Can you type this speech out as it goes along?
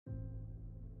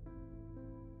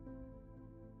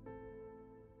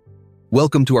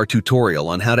Welcome to our tutorial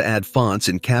on how to add fonts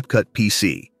in CapCut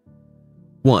PC.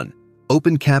 1.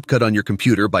 Open CapCut on your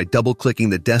computer by double-clicking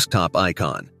the desktop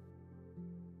icon.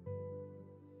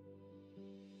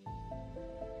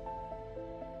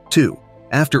 2.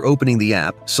 After opening the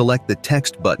app, select the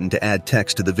Text button to add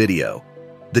text to the video.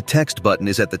 The Text button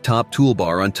is at the top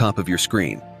toolbar on top of your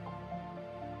screen.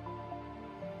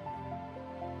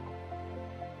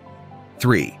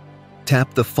 3.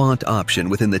 Tap the Font option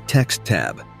within the Text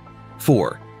tab.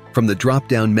 4. From the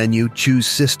drop-down menu, choose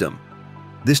System.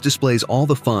 This displays all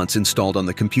the fonts installed on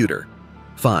the computer.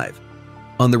 5.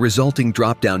 On the resulting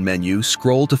drop-down menu,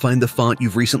 scroll to find the font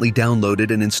you've recently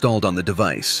downloaded and installed on the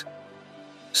device.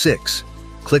 6.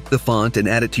 Click the font and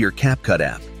add it to your CapCut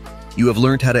app. You have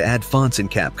learned how to add fonts in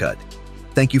CapCut.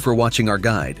 Thank you for watching our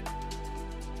guide.